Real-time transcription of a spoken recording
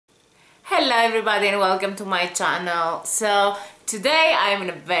Hello everybody and welcome to my channel. So today I'm in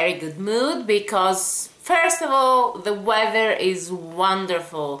a very good mood because first of all the weather is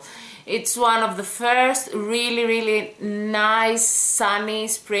wonderful. It's one of the first really nice sunny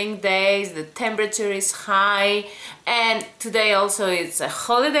spring days. The temperature is high and today also it's a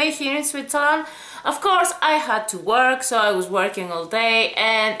holiday here in Switzerland. Of course I had to work, so I was working all day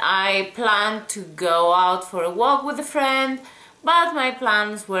and I planned to go out for a walk with a friend, but my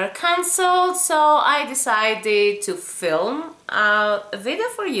plans were cancelled, so I decided to film a video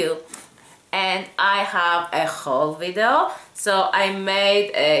for you. And I have a haul video. So I made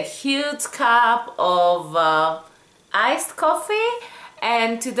a huge cup of iced coffee,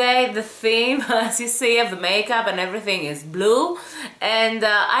 and today the theme, as you see, of the makeup and everything is blue, and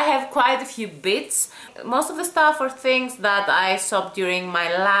I have quite a few bits. Most of the stuff are things that I shopped during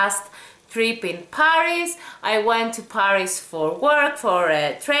my last trip in Paris. I went to Paris for work, for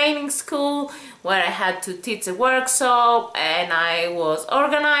a training school where I had to teach a workshop and I was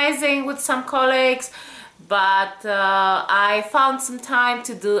organizing with some colleagues, but I found some time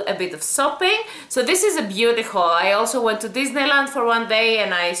to do a bit of shopping. So this is a beauty haul. I also went to Disneyland for one day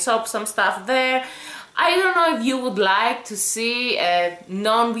and I shopped some stuff there. I don't know if you would like to see a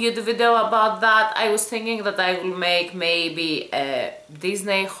non-beauty video about that. I was thinking that I will make maybe a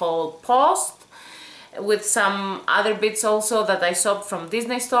Disney haul post with some other bits also that I shopped from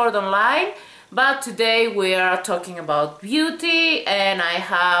Disney store online. But today we are talking about beauty, and I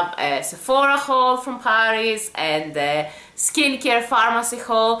have a Sephora haul from Paris and a skincare pharmacy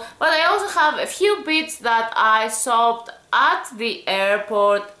haul. But I also have a few bits that I shopped at the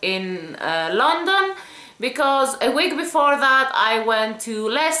airport in London, because a week before that I went to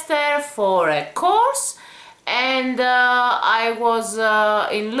Leicester for a course, and I was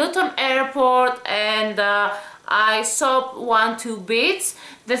in Luton airport and I shopped 1-2 bits.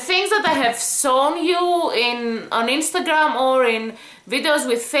 The things that I have shown you on Instagram or in videos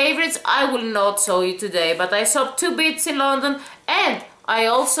with favorites, I will not show you today, but I shopped 2 bits in London, and I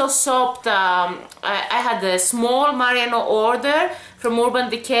also shopped, I had a small Mariano order from Urban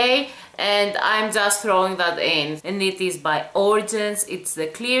Decay, and I'm just throwing that in. And it is by Origins. It's the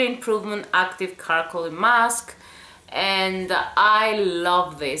Clear Improvement Active Charcoal Mask, and I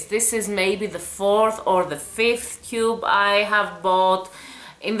love this. This is maybe the 4th or the 5th tube I have bought.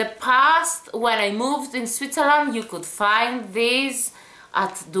 In the past, when I moved in Switzerland, you could find these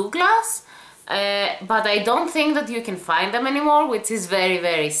at Douglas, but I don't think that you can find them anymore, which is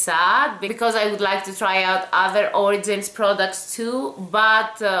very sad, because I would like to try out other Origins products too.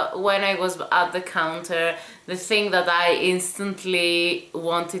 But when I was at the counter, the thing that I instantly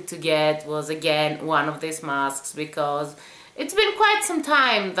wanted to get was again one of these masks, because it's been quite some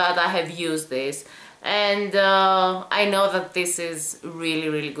time that I have used this, and I know that this is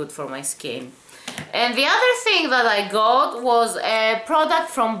really good for my skin. And the other thing that I got was a product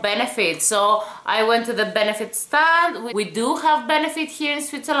from Benefit. So I went to the Benefit stand. We do have Benefit here in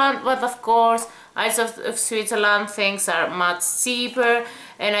Switzerland, but of course, outside of Switzerland things are much cheaper,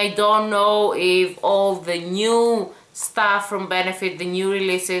 and I don't know if all the new stuff from Benefit, the new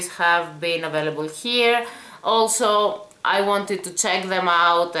releases, have been available here. Also, I wanted to check them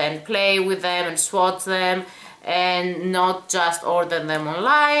out and play with them and swatch them, and not just order them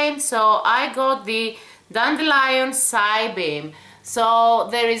online. So I got the Dandelion Side Beam. So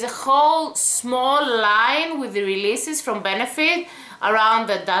there is a whole small line with the releases from Benefit around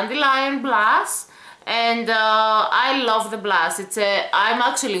the Dandelion Blush, and I love the blush. I'm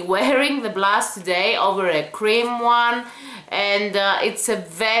actually wearing the blush today over a cream one, and it's a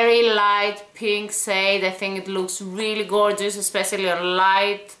very light pink shade. I think it looks really gorgeous, especially on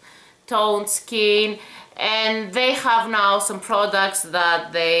light toned skin. And they have now some products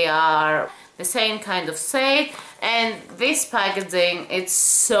that they are the same kind of shade, and this packaging, it's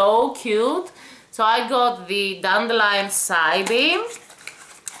so cute. So I got the Dandelion Side Beam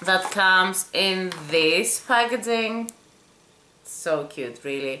that comes in this packaging. So cute,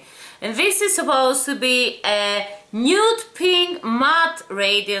 really. And this is supposed to be a nude pink matte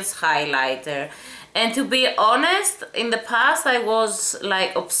radiance highlighter. And to be honest, in the past I was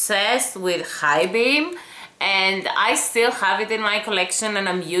like obsessed with High Beam, and I still have it in my collection and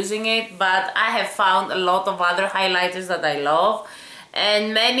I'm using it, but I have found a lot of other highlighters that I love,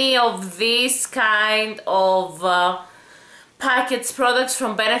 and many of these kind of packaged products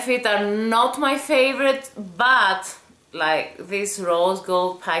from Benefit are not my favorite, but like this rose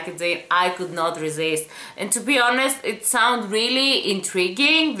gold packaging, I could not resist. And to be honest, it sounds really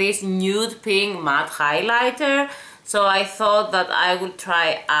intriguing, this nude pink matte highlighter, so I thought that I would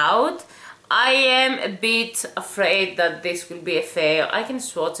try out. I am a bit afraid that this will be a fail. I can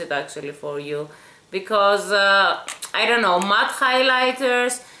swatch it actually for you because I don't know, matte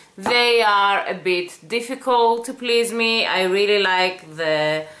highlighters, they are a bit difficult to please me. I really like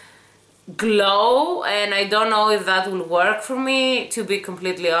the glow and I don't know if that will work for me, to be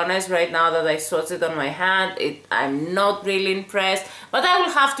completely honest. Right now that I swatched it on my hand, I'm not really impressed, but I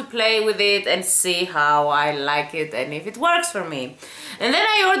will have to play with it and see how I like it and if it works for me. And then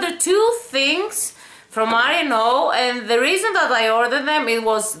I ordered two things from Mariano, and the reason that I ordered them, it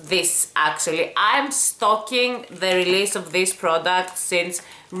was this actually. I'm stalking the release of this product since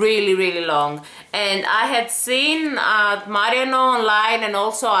really long, and I had seen at Mariano online and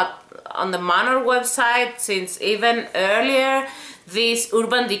also on the Manor website since even earlier these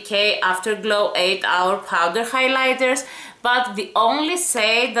Urban Decay Afterglow 8-hour powder highlighters, but the only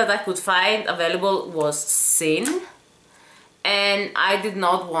shade that I could find available was Sin, and I did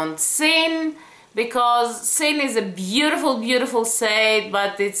not want Sin because Sin is a beautiful shade,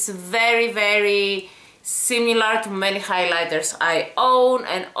 but it's very similar to many highlighters I own,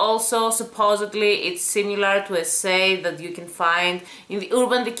 and also supposedly it's similar to a shade that you can find in the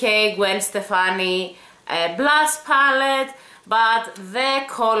Urban Decay Gwen Stefani blush palette, but the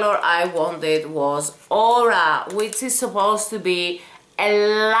color I wanted was Aura, which is supposed to be a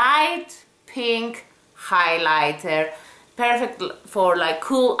light pink highlighter, perfect for like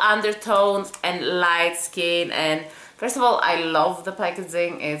cool undertones and light skin. And first of all, I love the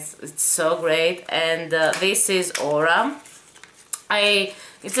packaging, it's so great. And this is Aura.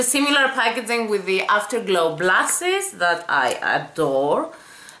 It's a similar packaging with the Afterglow blushes that I adore,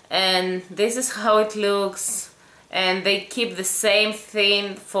 and this is how it looks. And they keep the same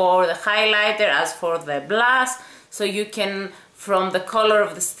thing for the highlighter as for the blush, so you can, from the color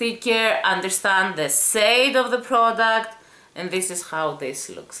of the sticker, understand the shade of the product. And this is how this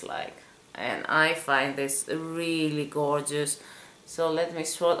looks like, and I find this really gorgeous. So let me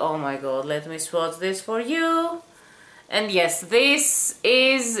swatch, oh my god, let me swatch this for you. And yes, this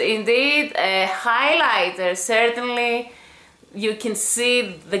is indeed a highlighter. Certainly you can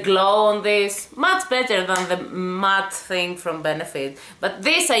see the glow on this, much better than the matte thing from Benefit, but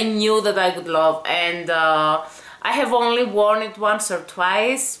this I knew that I would love, and I have only worn it once or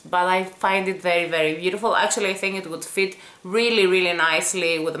twice, but I find it very beautiful. Actually, I think it would fit really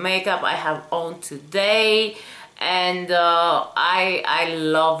nicely with the makeup I have on today, and I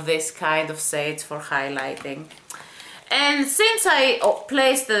love this kind of shades for highlighting. And since I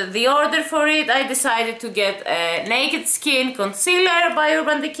placed the order for it, I decided to get a Naked Skin Concealer by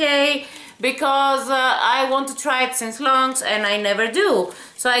Urban Decay, because I want to try it since long and I never do.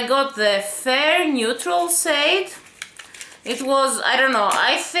 So I got the Fair Neutral shade. It was, I don't know,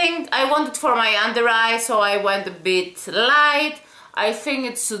 I think I wanted for my under eye, so I went a bit light. I think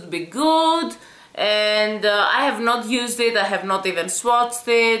it should be good, and I have not used it, I have not even swatched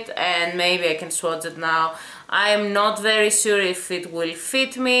it, and maybe I can swatch it now. I'm not very sure if it will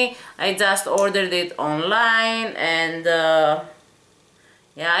fit me. I just ordered it online, and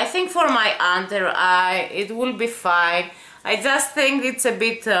yeah, I think for my under eye it will be fine. I just think it's a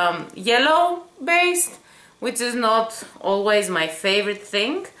bit yellow based, which is not always my favorite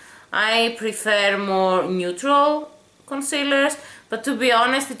thing. I prefer more neutral concealers, but to be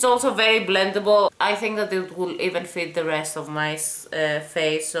honest, it's also very blendable. I think that it will even fit the rest of my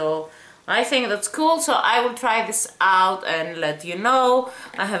face, so I think that's cool. So I will try this out and let you know.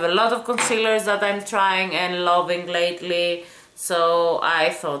 I have a lot of concealers that I'm trying and loving lately, so I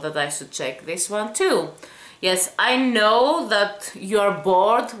thought that I should check this one too. Yes, I know that you're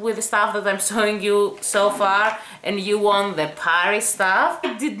bored with the stuff that I'm showing you so far and you want the Paris stuff.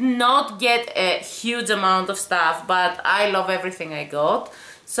 I did not get a huge amount of stuff, but I love everything I got.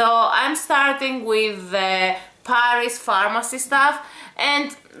 So I'm starting with the Paris pharmacy stuff,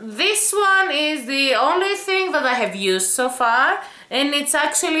 and this one is the only thing that I have used so far, and it's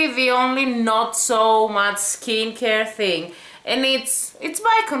actually the only not so much skincare thing. And it's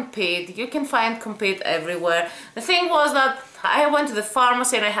by Compete. You can find Compete everywhere. The thing was that I went to the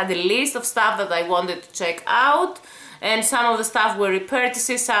pharmacy and I had a list of stuff that I wanted to check out, and some of the stuff were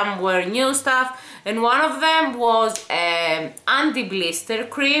repurchases, some were new stuff, and one of them was an anti-blister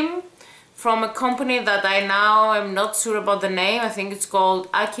cream from a company that I now am not sure about the name. I think it's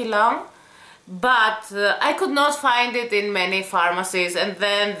called Aquilon. But I could not find it in many pharmacies, and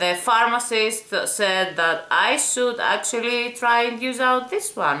then the pharmacist said that I should actually try and use out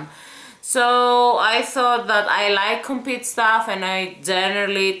this one. So I thought that I like Compete stuff and I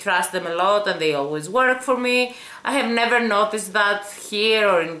generally trust them a lot and they always work for me. I have never noticed that here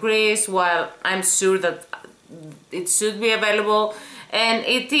or in Greece, while I'm sure that it should be available. and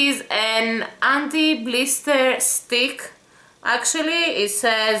it is an anti-blister stick. Actually, it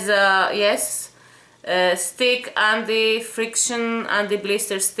says yes, stick, anti-friction,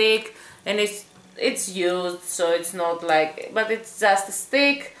 anti-blister stick, and it's used, so it's not like, but it's just a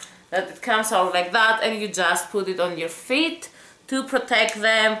stick that it comes out like that, and you just put it on your feet to protect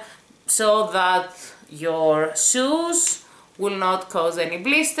them so that your shoes will not cause any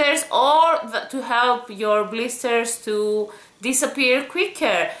blisters, or to help your blisters to disappear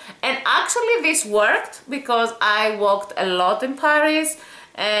quicker. And actually this worked, because I walked a lot in Paris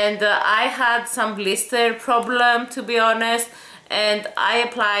and I had some blister problem, to be honest, and I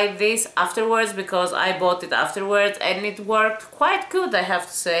applied this afterwards because I bought it afterwards, and it worked quite good, I have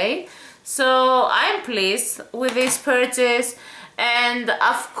to say. So I'm pleased with this purchase. And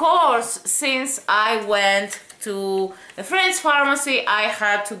of course, since I went to a friend's pharmacy, I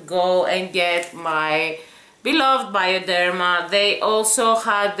had to go and get my beloved Bioderma. They also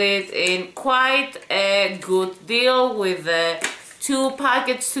had it in quite a good deal with the 2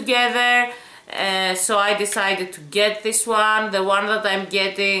 packets together. So I decided to get this one. The one that I'm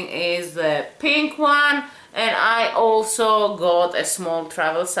getting is the pink one, and I also got a small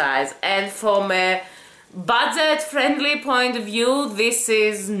travel size. And from a budget friendly point of view, this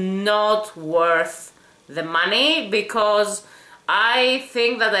is not worth the money, because I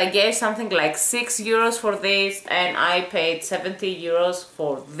think that I gave something like 6 euros for this, and I paid 70 euros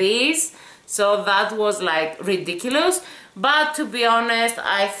for this. So that was like ridiculous. But to be honest,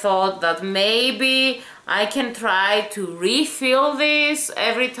 I thought that maybe I can try to refill this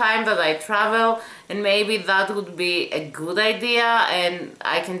every time that I travel, and maybe that would be a good idea, and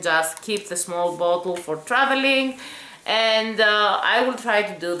I can just keep the small bottle for traveling, and I will try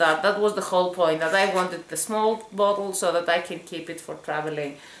to do that. That was the whole point, that I wanted the small bottle so that I can keep it for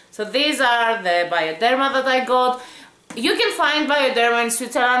traveling. So these are the Bioderma that I got. You can find Bioderma in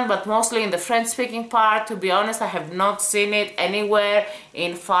Switzerland, but mostly in the French-speaking part. To be honest, I have not seen it anywhere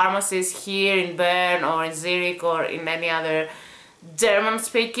in pharmacies here in Bern or in Zurich or in any other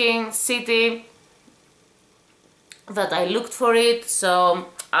German-speaking city that I looked for it. So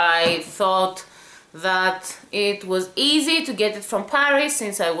I thought that it was easy to get it from Paris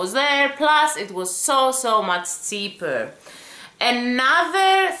since I was there, plus it was so much cheaper.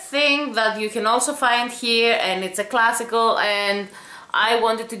 Another thing that you can also find here, and it's a classical, and I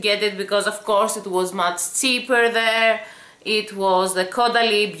wanted to get it because of course it was much cheaper there. It was the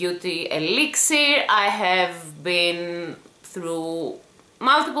Caudalie Beauty Elixir. I have been through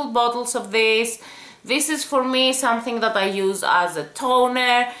multiple bottles of this. This is for me something that I use as a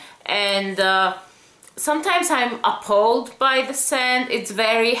toner, and sometimes I'm appalled by the scent. It's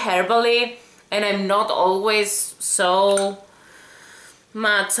very herbally, and I'm not always so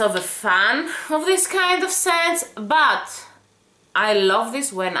much of a fan of this kind of scents, but I love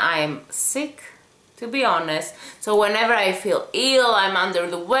this when I'm sick, to be honest. So whenever I feel ill, I'm under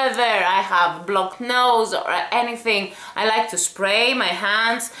the weather, I have blocked nose or anything, I like to spray my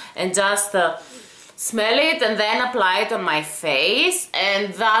hands and just smell it and then apply it on my face,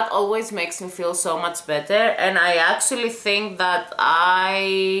 and that always makes me feel so much better. And I actually think that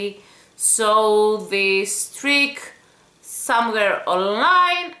I saw this trick somewhere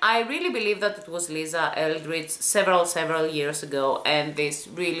online. I really believe that it was Lisa Eldridge several years ago, and this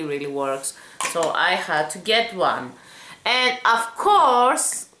really works. So I had to get one. And of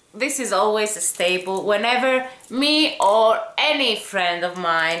course, this is always a staple whenever me or any friend of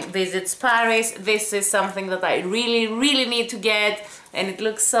mine visits Paris. This is something that I really need to get, and it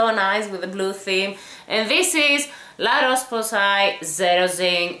looks so nice with the blue theme. And this is La Roche-Posay Zero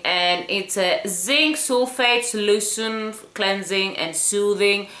Zinc, and it's a zinc sulfate solution, cleansing and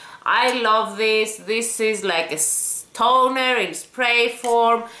soothing. I love this. This is like a toner in spray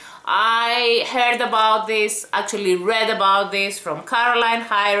form. I heard about this, actually read about this from Caroline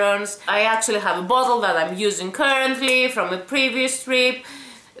Hirons. I actually have a bottle that I'm using currently from a previous trip.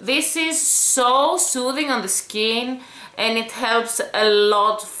 This is so soothing on the skin, and it helps a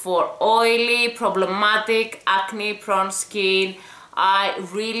lot for oily, problematic, acne-prone skin. I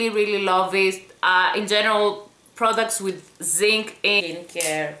really love it. In general, products with zinc in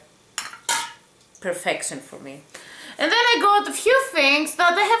skincare, perfection for me. And then I got a few things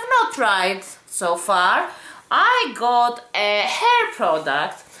that I have not tried so far. I got a hair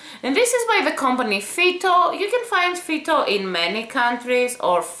product, and this is by the company Phyto. You can find Phyto in many countries,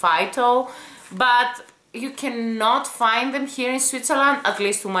 or Phyto, but you cannot find them here in Switzerland, at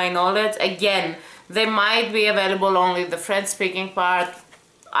least to my knowledge. Again, they might be available only in the French-speaking part.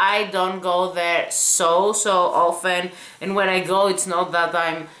 I don't go there so often, and when I go, it's not that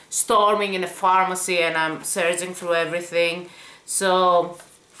I'm storming in a pharmacy and I'm searching through everything. So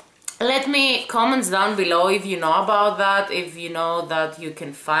let me comments down below if you know about that, if you know that you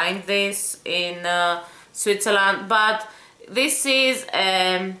can find this in Switzerland. But this is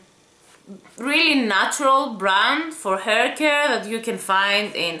really natural brand for hair care that you can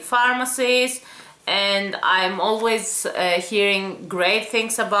find in pharmacies, and I'm always hearing great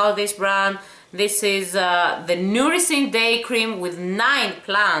things about this brand. This is the Nourishing Day Cream with 9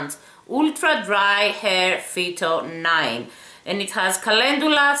 plants, ultra dry hair phyto 9, and it has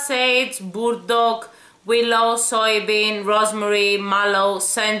calendula, sage, burdock, willow, soybean, rosemary, mallow,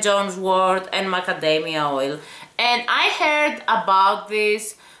 St. John's wort and macadamia oil. And I heard about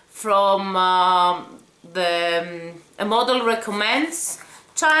this from the A Model Recommends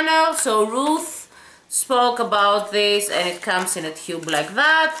channel. So Ruth spoke about this, and it comes in a tube like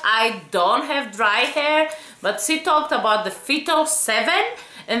that. I don't have dry hair, but she talked about the Phyto 7,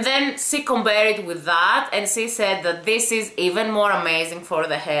 and then she compared it with that, and she said that this is even more amazing for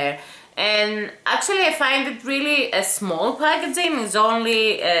the hair. And actually I find it really a small packaging. It's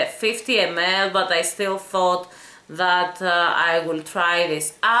only 50 ml, but I still thought that I will try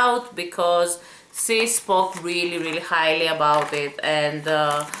this out because she spoke really highly about it. And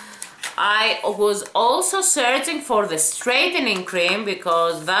I was also searching for the straightening cream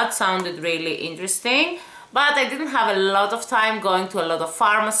because that sounded really interesting, but I didn't have a lot of time going to a lot of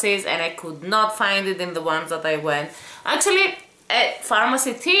pharmacies, and I could not find it in the ones that I went. Actually, a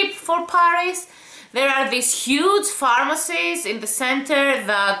pharmacy tip for Paris: there are these huge pharmacies in the center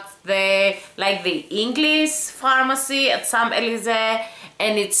that they, like the English pharmacy at Champs-Élysées,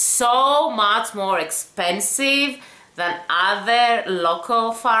 and it's so much more expensive than other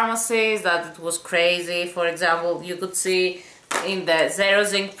local pharmacies that it was crazy. For example, you could see in the Zero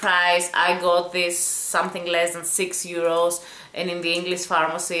Zinc price I got this something less than 6 euros, and in the English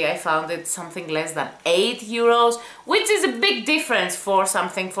pharmacy I found it something less than 8 euros, which is a big difference for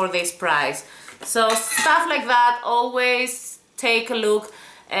something for this price. So stuff like that, always take a look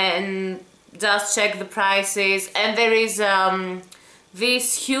and just check the prices. And there is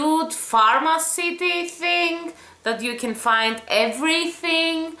this huge pharmacy thing that you can find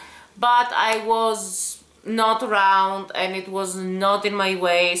everything, but I was not around and it was not in my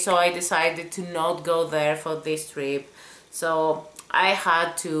way, so I decided to not go there for this trip. So I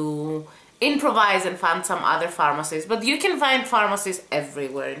had to improvise and find some other pharmacies, but you can find pharmacies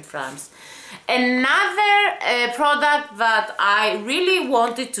everywhere in France. Another product that I really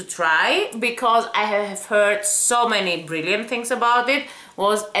wanted to try because I have heard so many brilliant things about it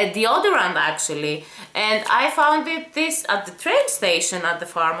was a deodorant actually, and I found this at the train station at the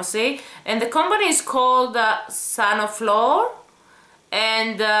pharmacy, and the company is called Sanoflor,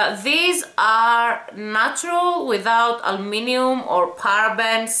 and these are natural without aluminium or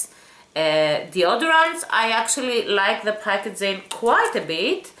parabens deodorants. I actually like the packaging quite a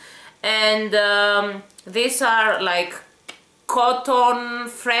bit, and these are like cotton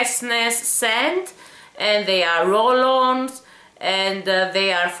freshness scent, and they are roll-ons, and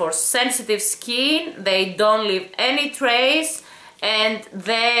they are for sensitive skin. They don't leave any trace, and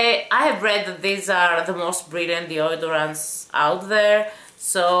I have read that these are the most brilliant deodorants out there.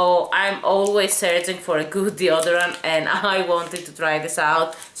 So I'm always searching for a good deodorant, and I wanted to try this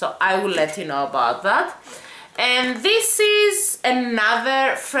out, so I will let you know about that. And this is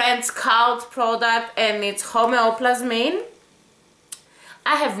another French cult product, and it's homeoplasmine.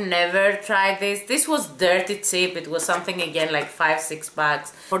 I have never tried this. This was dirty cheap. It was something again like 5-6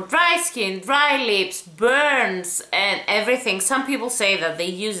 bucks. For dry skin, dry lips, burns and everything. Some people say that they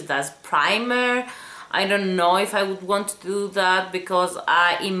use it as primer. I don't know if I would want to do that because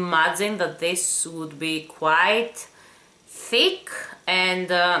I imagine that this would be quite thick, and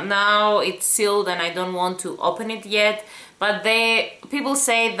now it's sealed and I don't want to open it yet. But people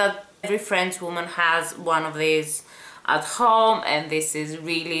say that every French woman has one of these at home, and this is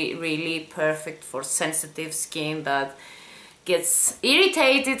really perfect for sensitive skin that gets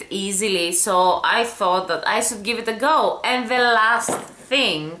irritated easily. So I thought that I should give it a go. And the last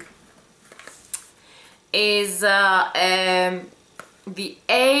thing is the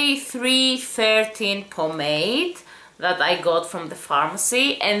A313 pomade that I got from the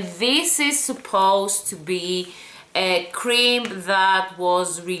pharmacy, and this is supposed to be a cream that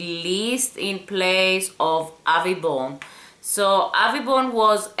was released in place of Avibon. So Avibon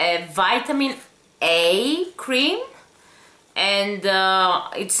was a vitamin A cream, and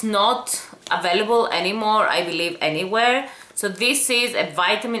it's not available anymore, I believe, anywhere. So this is a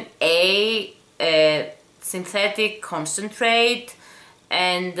vitamin A synthetic concentrate,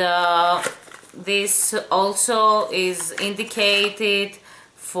 and this also is indicated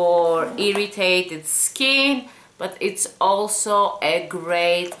for irritated skin, but it's also a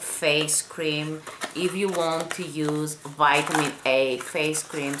great face cream if you want to use vitamin A face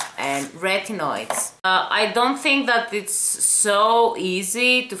creams and retinoids. I don't think that it's so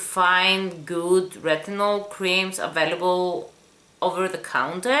easy to find good retinol creams available over the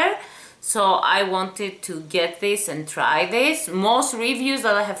counter, so I wanted to get this and try this. Most reviews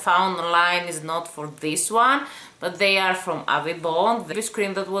that I have found online is not for this one, but they are from Avibon. This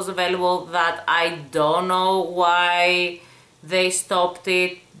cream that was available that I don't know why they stopped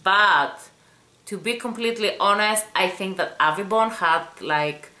it, but to be completely honest, I think that Avibon had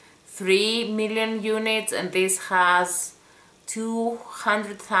like 3 million units and this has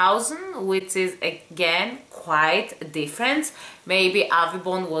 200,000, which is again quite a difference. Maybe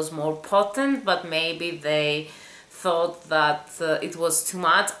Avibon was more potent, but maybe they thought that it was too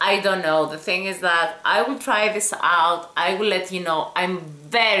much. I don't know. The thing is that I will try this out. I will let you know. I'm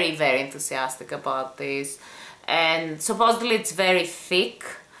very, very enthusiastic about this, and supposedly it's very thick,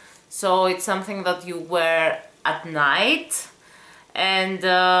 so it's something that you wear at night, and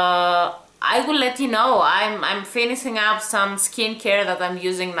I will let you know. I'm finishing up some skincare that I'm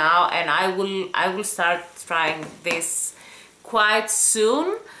using now, and I will start trying this quite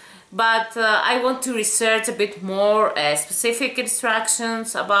soon. But I want to research a bit more specific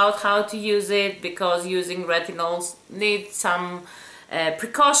instructions about how to use it, because using retinols needs some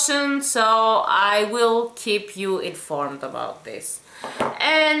precautions, so I will keep you informed about this.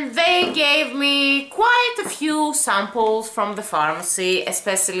 And they gave me quite a few samples from the pharmacy,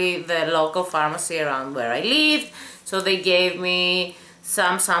 especially the local pharmacy around where I lived. So they gave me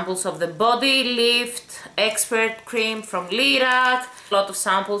some samples of the Body Lift Expert Cream from Lirat, a lot of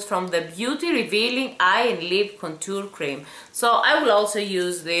samples from the Beauty Revealing Eye and Lip Contour Cream. So I will also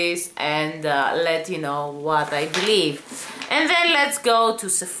use this and let you know what I believe. And then let's go to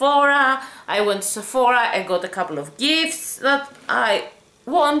Sephora. I went to Sephora, I got a couple of gifts that I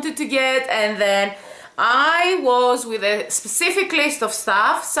wanted to get, and then I was with a specific list of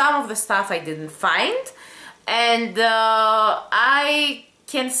stuff. Some of the stuff I didn't find, and I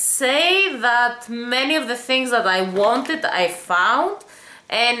can say that many of the things that I wanted I found,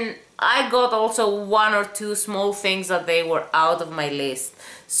 and I got also 1 or 2 small things that they were out of my list.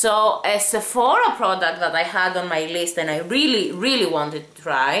 So a Sephora product that I had on my list and I really wanted to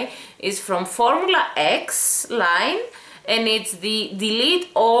try is from Formula X line, and it's the Delete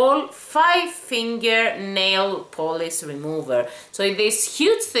All 5-finger nail polish remover. So it's this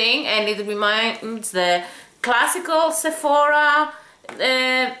huge thing, and it reminds the classical Sephora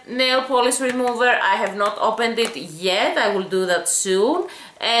nail polish remover. I have not opened it yet. I will do that soon.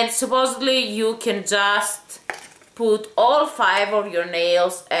 And supposedly you can just put all 5 of your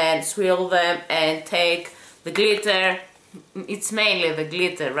nails and swirl them and take the glitter, it's mainly the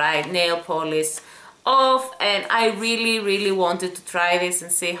glitter, right, nail polish off. And I really wanted to try this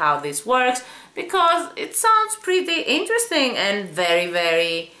and see how this works, because it sounds pretty interesting and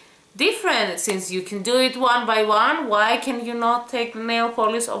very different. Since you can do it one by one, why can you not take the nail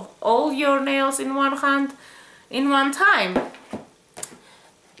polish of all your nails in one hand in one time?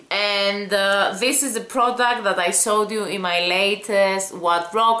 And this is a product that I showed you in my latest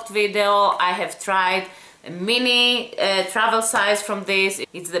What Rocked video. I have tried a mini travel size from this.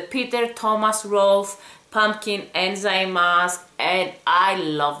 It's the Peter Thomas Roth Pumpkin Enzyme Mask, and I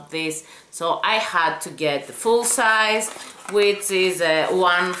love this. So I had to get the full size, which is a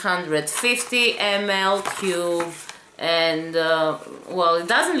 150 ml cube. And well, it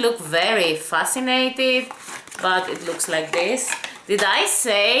doesn't look very fascinating, but it looks like this. Did I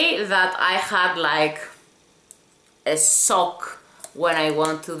say that I had like a shock when I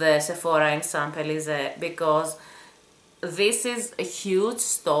went to the Sephora in Saint-Pellice? Because this is a huge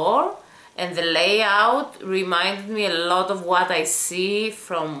store, and the layout reminded me a lot of what I see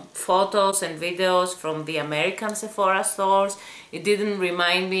from photos and videos from the American Sephora stores. It didn't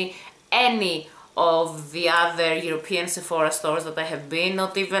remind me any of the other European Sephora stores that I have been,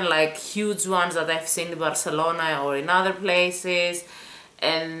 not even like huge ones that I've seen in Barcelona or in other places.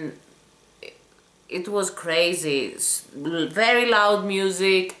 And it was crazy. Very loud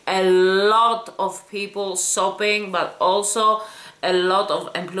music, a lot of people shopping, but also a lot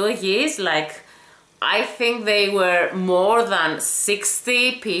of employees. Like, I think they were more than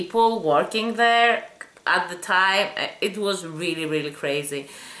 60 people working there at the time. It was really crazy.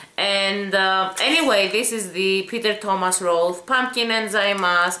 And anyway, this is the Peter Thomas Roth Pumpkin Enzyme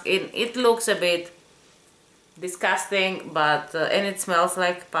Mask. It looks a bit disgusting, but and it smells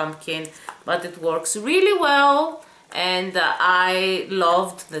like pumpkin, but it works really well. And I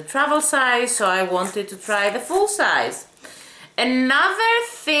loved the travel size, so I wanted to try the full size. Another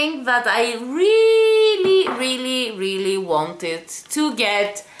thing that I really wanted to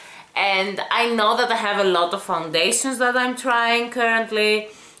get, and I know that I have a lot of foundations that I'm trying currently,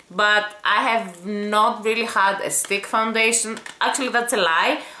 but I have not really had a stick foundation. Actually, that's a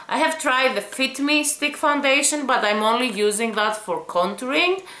lie. I have tried the Fit Me stick foundation, but I'm only using that for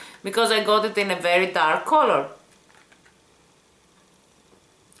contouring because I got it in a very dark color.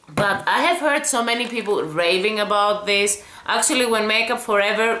 But I have heard so many people raving about this. Actually, when Makeup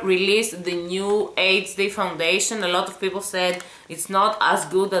Forever released the new HD foundation, a lot of people said it's not as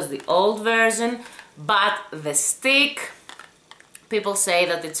good as the old version, but the stick, people say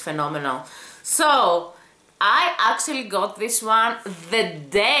that it's phenomenal. So I actually got this one the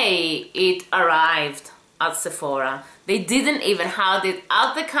day it arrived at Sephora. They didn't even have it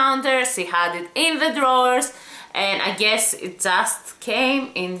at the counter, she had it in the drawers, and I guess it just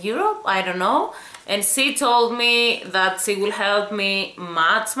came in Europe, I don't know. And she told me that she will help me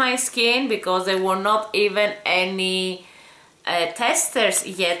match my skin because there were not even any testers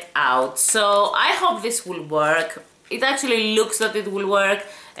yet out. So I hope this will work. It actually looks that it will work,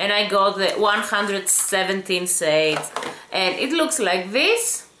 and I got the 117 shades, and it looks like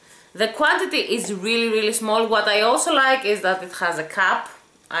this. The quantity is really small. What I also like is that it has a cap.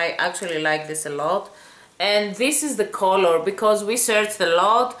 I actually like this a lot. And this is the color, because we searched a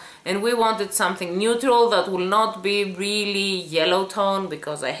lot and we wanted something neutral that will not be really yellow tone,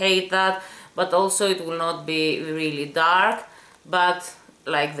 because I hate that, but also it will not be really dark. But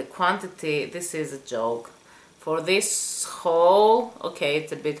like the quantity, this is a joke. For this whole, okay,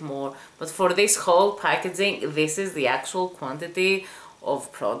 it's a bit more, but for this whole packaging, this is the actual quantity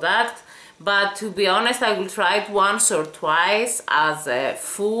of product. But to be honest, I will try it once or twice as a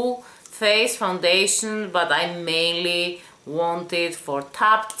full face foundation, but I mainly want it for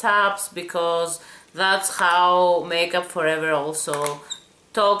taps because that's how Makeup Forever also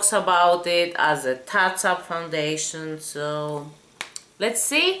talks about it, as a touch-up foundation. So let's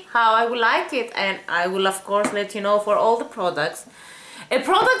see how I will like it, and I will of course let you know for all the products. A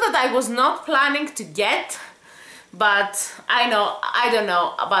product that I was not planning to get, but I don't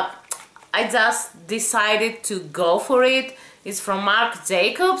know, but I just decided to go for it. It's from Marc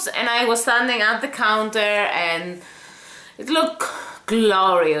Jacobs, and I was standing at the counter and it looked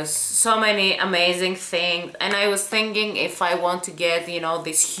glorious. So many amazing things, and I was thinking if I want to get, you know,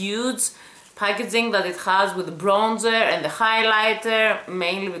 this huge packaging that it has with the bronzer and the highlighter,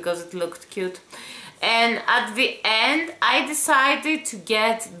 mainly because it looked cute. And at the end I decided to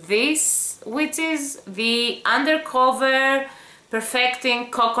get this, which is the Undercover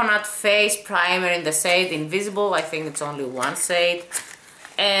Perfecting Coconut Face Primer in the shade Invisible. I think it's only one shade.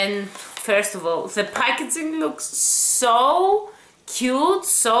 And first of all, the packaging looks so cute,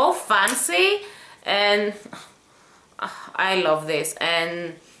 so fancy, and I love this.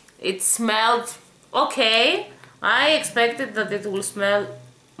 And it smelled okay. I expected that it will smell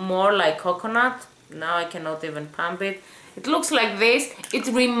more like coconut. Now I cannot even pump it. It looks like this. It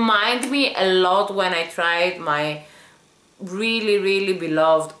reminds me a lot when I tried my really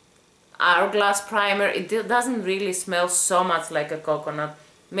beloved Hourglass primer. It doesn't really smell so much like a coconut,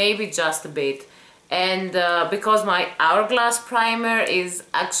 maybe just a bit. And because my Hourglass primer is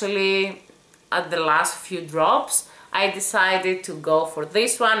actually at the last few drops, I decided to go for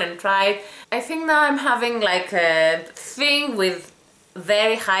this one and try it. I think now I'm having like a thing with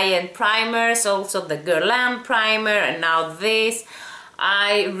very high-end primers, also the Guerlain primer, and now this.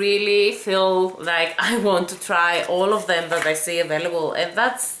 I really feel like I want to try all of them that I see available, and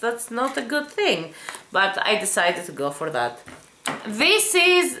that's not a good thing, but I decided to go for that. This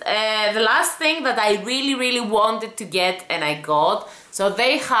is the last thing that I really wanted to get, and I got. So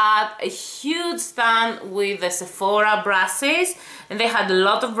they had a huge stand with the Sephora brushes, and they had a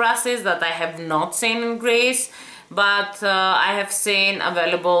lot of brushes that I have not seen in Greece, but I have seen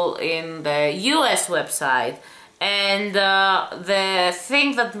available in the US website. And the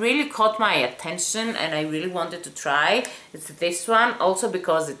thing that really caught my attention and I really wanted to try is this one, also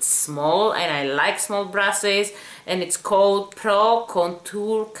because it's small and I like small brushes, and it's called Pro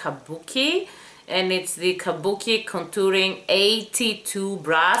Contour Kabuki, and it's the Kabuki Contouring 82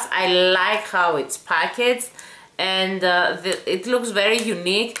 brush. I like how it's packaged, and it looks very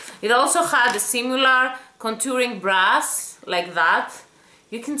unique. It also had a similar contouring brush like that.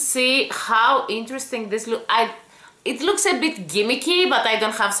 You can see how interesting this looks. It looks a bit gimmicky, but I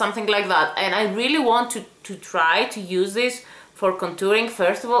don't have something like that, and I really want to try to use this for contouring.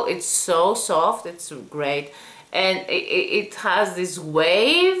 First of all, it's so soft, it's great, and it has this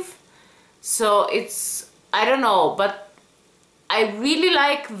wave, so it's, I don't know, but I really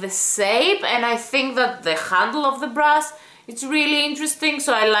like the shape, and I think that the handle of the brush It's really interesting,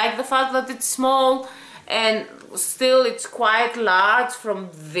 so I like the fact that it's small and still it's quite large from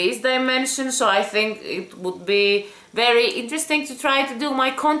this dimension, so I think it would be very interesting to try to do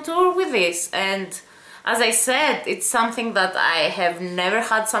my contour with this. And as I said, it's something that I have never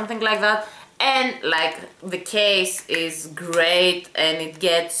had something like that, and like the case is great and it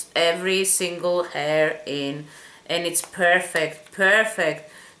gets every single hair in, and it's perfect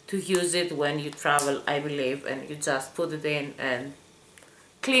to use it when you travel, I believe, and you just put it in and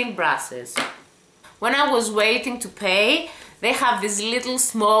clean brushes. When I was waiting to pay, they have this little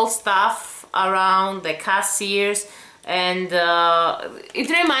small stuff around the cashiers, and it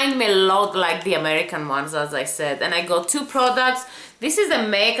reminded me a lot like the American ones, as I said. And I got two products. This is the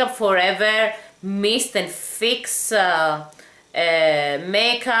Makeup Forever Mist and Fix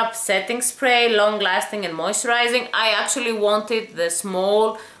makeup setting spray, long lasting and moisturizing. I actually wanted the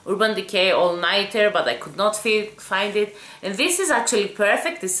small Urban Decay all-nighter, but I could not find it, and this is actually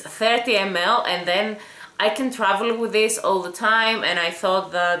perfect. It's 30 ml, and then I can travel with this all the time, and I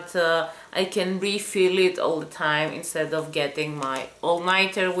thought that I can refill it all the time instead of getting my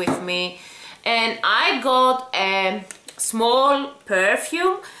all-nighter with me. And I got a small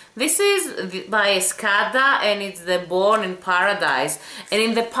perfume. This is by Escada, and it's the Born in Paradise. And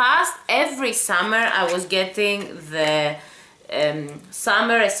in the past, every summer I was getting the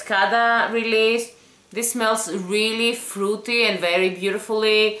summer Escada release. This smells really fruity and very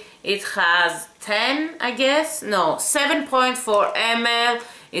beautifully. It has 10, I guess, no, 7.4 ml.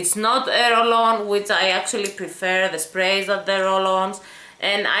 It's not a roll-on, which I actually prefer the sprays than the roll-ons.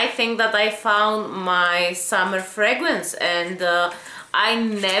 And I think that I found my summer fragrance, and I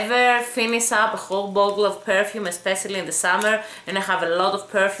never finish up a whole bottle of perfume, especially in the summer, and I have a lot of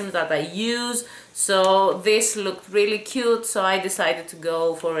perfumes that I use, so this looked really cute, so I decided to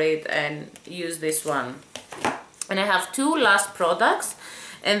go for it and use this one. And I have two last products,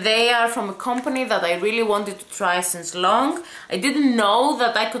 and they are from a company that I really wanted to try since long. I didn't know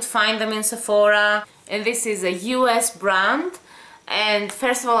that I could find them in Sephora, and this is a US brand. And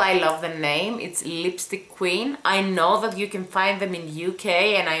first of all, I love the name. It's Lipstick Queen. I know that you can find them in UK,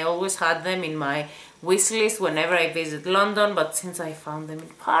 and I always had them in my wish list whenever I visit London, but since I found them in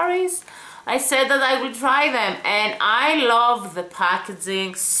Paris, I said that I will try them. And I love the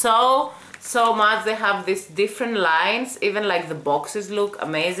packaging so much. They have these different lines, even like the boxes look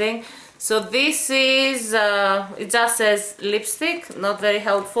amazing. So this is, it just says lipstick, not very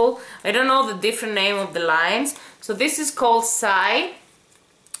helpful. I don't know the different name of the lines. So this is called Sigh,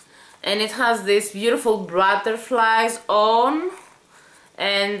 and it has these beautiful butterflies on,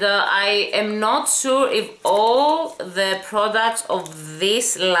 and I am not sure if all the products of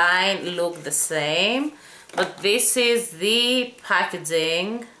this line look the same, but this is the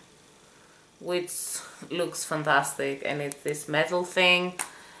packaging, which looks fantastic, and it's this metal thing.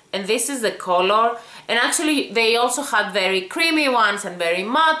 And this is the color, and actually they also had very creamy ones and very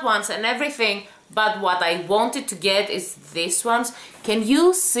matte ones and everything, but what I wanted to get is these ones. Can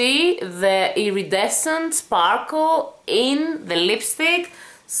you see the iridescent sparkle in the lipstick?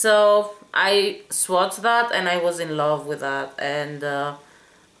 So I swatched that and I was in love with that, and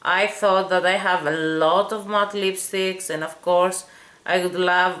I thought that I have a lot of matte lipsticks, and of course I would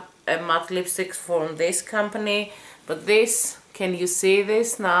love a matte lipstick from this company, but this, can you see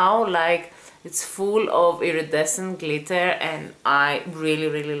this now? Like, it's full of iridescent glitter, and I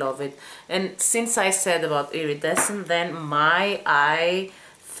really love it. And since I said about iridescent, then my eye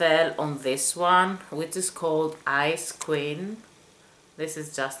fell on this one, which is called Ice Queen. This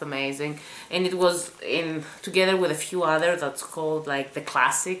is just amazing, and it was in together with a few others that's called like the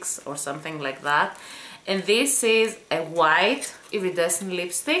classics or something like that. And this is a white iridescent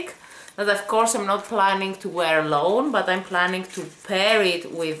lipstick that of course I'm not planning to wear alone, but I'm planning to pair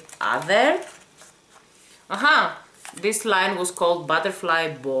it with other. This line was called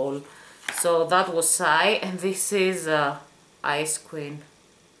Butterfly Ball, so that was Sigh, and this is Ice Queen.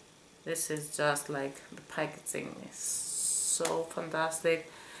 This is just like, the packaging is so fantastic,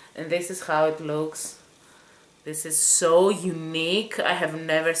 and this is how it looks. This is so unique. I have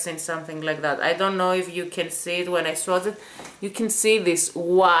never seen something like that. I don't know if you can see it when I swatch it. You can see this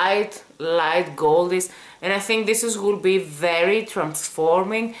white light goldish, and I think this will be very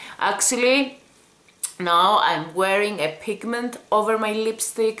transforming. Actually, now I'm wearing a pigment over my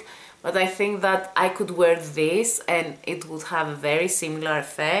lipstick, but I think that I could wear this and it would have a very similar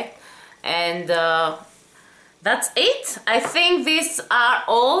effect. And that's it. I think these are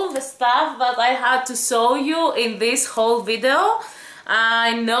all the stuff that I had to show you in this whole video.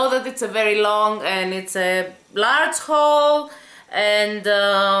 I know that it's a very long and it's a large haul, and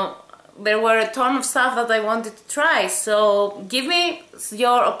there were a ton of stuff that I wanted to try. So give me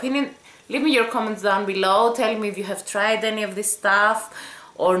your opinion, leave me your comments down below. Tell me if you have tried any of this stuff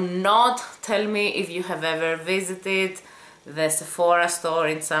or not. Tell me if you have ever visited the Sephora store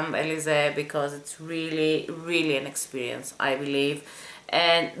in Champs-Élysées, because it's really, really an experience, I believe,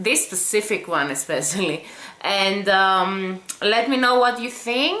 and this specific one especially. And let me know what you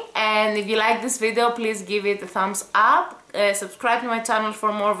think, and if you like this video, please give it a thumbs up, subscribe to my channel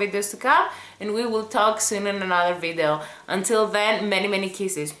for more videos to come, and we will talk soon in another video. Until then, many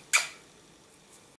kisses.